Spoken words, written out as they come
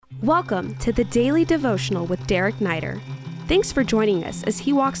Welcome to the Daily Devotional with Derek Niter. Thanks for joining us as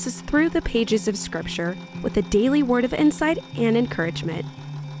he walks us through the pages of Scripture with a daily word of insight and encouragement.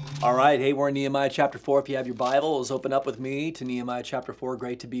 All right, hey, we're in Nehemiah chapter 4. If you have your Bibles, open up with me to Nehemiah chapter 4.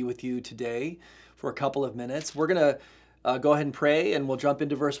 Great to be with you today for a couple of minutes. We're going to go ahead and pray, and we'll jump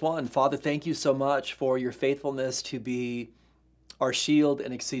into verse 1. Father, thank you so much for your faithfulness to be our shield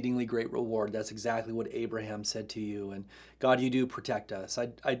and exceedingly great reward. That's exactly what Abraham said to you. And God, you do protect us.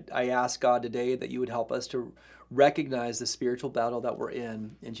 I ask God today that you would help us to recognize the spiritual battle that we're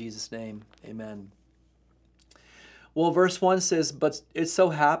in Jesus' name, amen. Well, verse 1 says, "But it so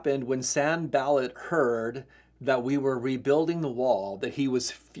happened when Sanballat heard that we were rebuilding the wall, that he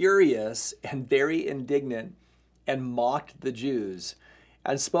was furious and very indignant and mocked the Jews,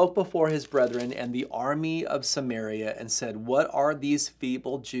 and spoke before his brethren and the army of Samaria and said, 'What are these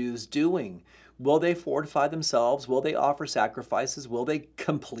feeble Jews doing? Will they fortify themselves? Will they offer sacrifices? Will they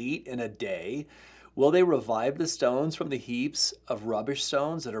complete in a day? Will they revive the stones from the heaps of rubbish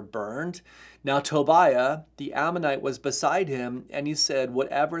stones that are burned?' Now Tobiah, the Ammonite, was beside him, and he said,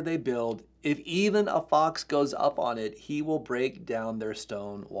 'Whatever they build, if even a fox goes up on it, he will break down their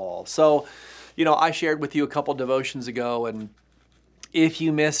stone wall.'" So, I shared with you a couple devotions ago, and if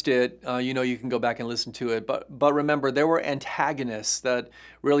you missed it, you can go back and listen to it. But remember, there were antagonists that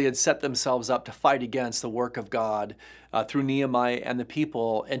really had set themselves up to fight against the work of God through Nehemiah and the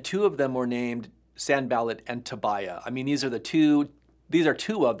people. And two of them were named Sanballat and Tobiah. I mean, these are two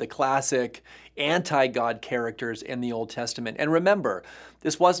of the classic anti-God characters in the Old Testament. And remember,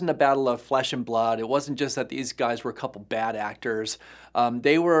 this wasn't a battle of flesh and blood. It wasn't just that these guys were a couple bad actors.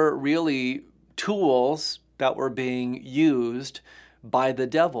 They were really tools that were being used by the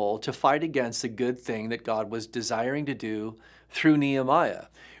devil to fight against the good thing that God was desiring to do through Nehemiah,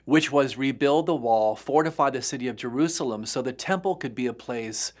 which was rebuild the wall, fortify the city of Jerusalem so the temple could be a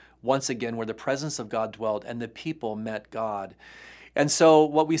place once again where the presence of God dwelled and the people met God. And so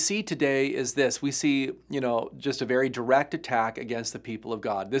what we see today is this. We see, just a very direct attack against the people of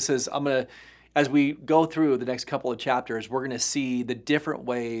God. As we go through the next couple of chapters, we're going to see the different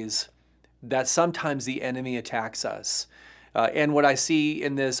ways that sometimes the enemy attacks us. And what I see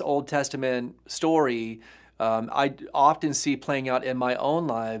in this Old Testament story, I often see playing out in my own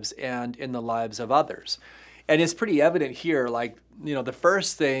lives and in the lives of others. And it's pretty evident here, the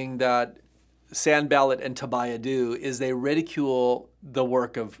first thing that Sanballat and Tobiah do is they ridicule the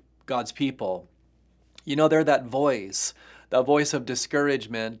work of God's people. They're that voice of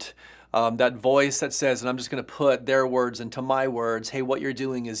discouragement, that voice that says, and I'm just going to put their words into my words, hey, what you're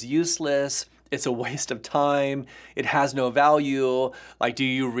doing is useless. It's a waste of time. It has no value. Do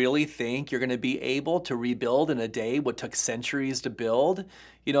you really think you're going to be able to rebuild in a day what took centuries to build?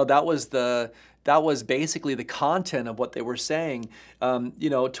 That was basically the content of what they were saying.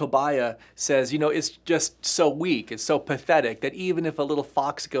 Tobiah says, it's just so weak. It's so pathetic that even if a little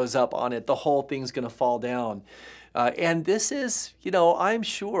fox goes up on it, the whole thing's going to fall down. And this is, I'm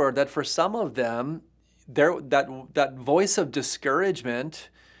sure that for some of them, that voice of discouragement,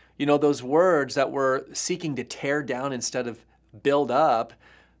 those words that were seeking to tear down instead of build up,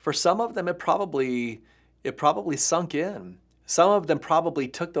 for some of them it probably sunk in. Some of them probably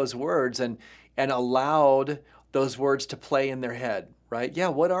took those words and allowed those words to play in their head, right? Yeah,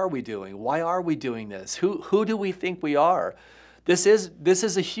 what are we doing? Why are we doing this? Who do we think we are? This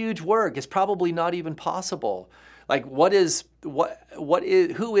is a huge work. It's probably not even possible. Who is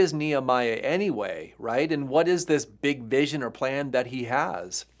Nehemiah anyway, right? And what is this big vision or plan that he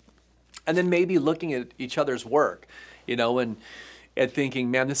has? And then maybe looking at each other's work, and thinking,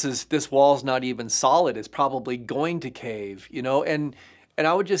 man, this wall's not even solid. It's probably going to cave, And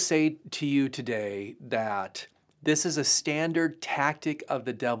I would just say to you today that this is a standard tactic of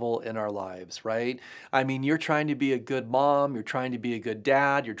the devil in our lives, right? I mean, you're trying to be a good mom. You're trying to be a good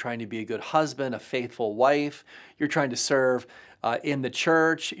dad. You're trying to be a good husband, a faithful wife. You're trying to serve in the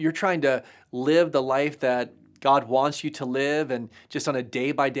church. You're trying to live the life that God wants you to live, and just on a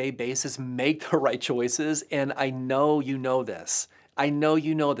day-by-day basis, make the right choices. And I know you know this.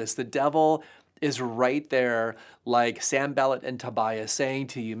 The devil is right there like Sanballat and Tobiah saying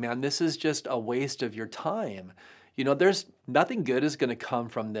to you, man, this is just a waste of your time. There's nothing good is going to come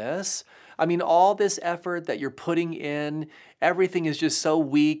from this. I mean, all this effort that you're putting in, everything is just so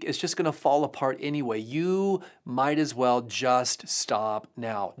weak. It's just going to fall apart anyway. You might as well just stop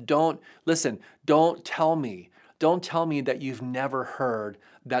now. Don't tell me that you've never heard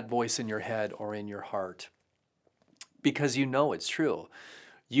that voice in your head or in your heart, because it's true.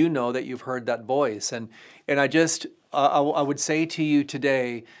 You know that you've heard that voice. And I would say to you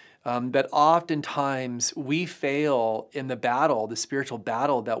today, But oftentimes we fail in the battle, the spiritual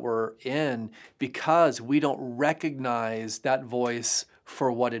battle that we're in, because we don't recognize that voice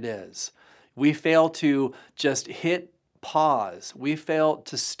for what it is. We fail to just hit pause. We fail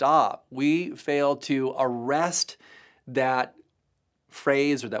to stop. We fail to arrest that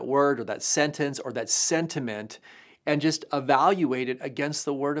phrase or that word or that sentence or that sentiment and just evaluate it against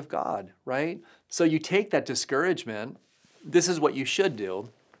the Word of God, right? So you take that discouragement. This is what you should do.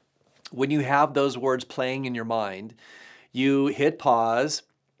 When you have those words playing in your mind, you hit pause,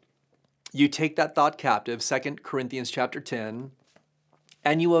 you take that thought captive, 2 Corinthians chapter 10,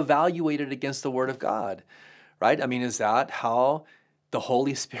 and you evaluate it against the Word of God, right? I mean, is that how the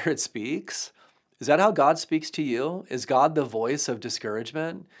Holy Spirit speaks? Is that how God speaks to you? Is God the voice of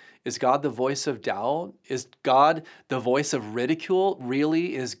discouragement? Is God the voice of doubt? Is God the voice of ridicule?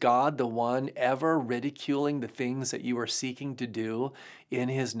 Really, is God the one ever ridiculing the things that you are seeking to do in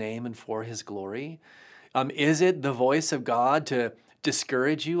His name and for His glory? Is it the voice of God to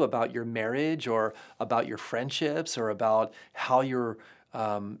discourage you about your marriage or about your friendships or about how you're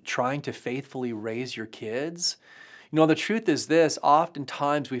trying to faithfully raise your kids? You know, the truth is this: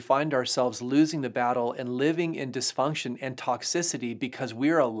 oftentimes we find ourselves losing the battle and living in dysfunction and toxicity because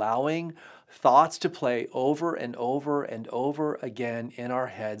we're allowing thoughts to play over and over and over again in our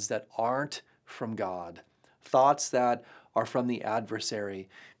heads that aren't from God. Thoughts that are from the adversary,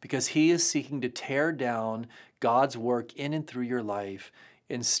 because he is seeking to tear down God's work in and through your life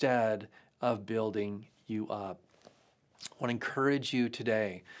instead of building you up. I want to encourage you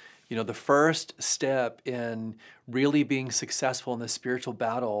today. You know, the first step in really being successful in the spiritual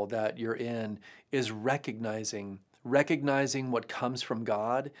battle that you're in is recognizing what comes from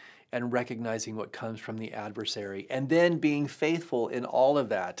God and recognizing what comes from the adversary, and then being faithful in all of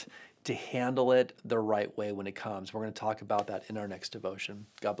that to handle it the right way when it comes. We're going to talk about that in our next devotion.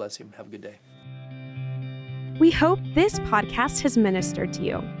 God bless you. Have a good day. We hope this podcast has ministered to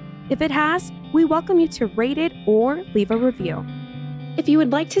you. If it has, we welcome you to rate it or leave a review. If you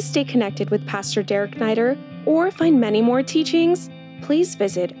would like to stay connected with Pastor Derek Niter or find many more teachings, please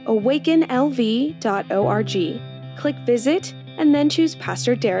visit awakenlv.org. Click Visit and then choose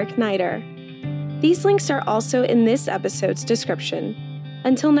Pastor Derek Niter. These links are also in this episode's description.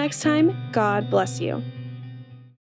 Until next time, God bless you.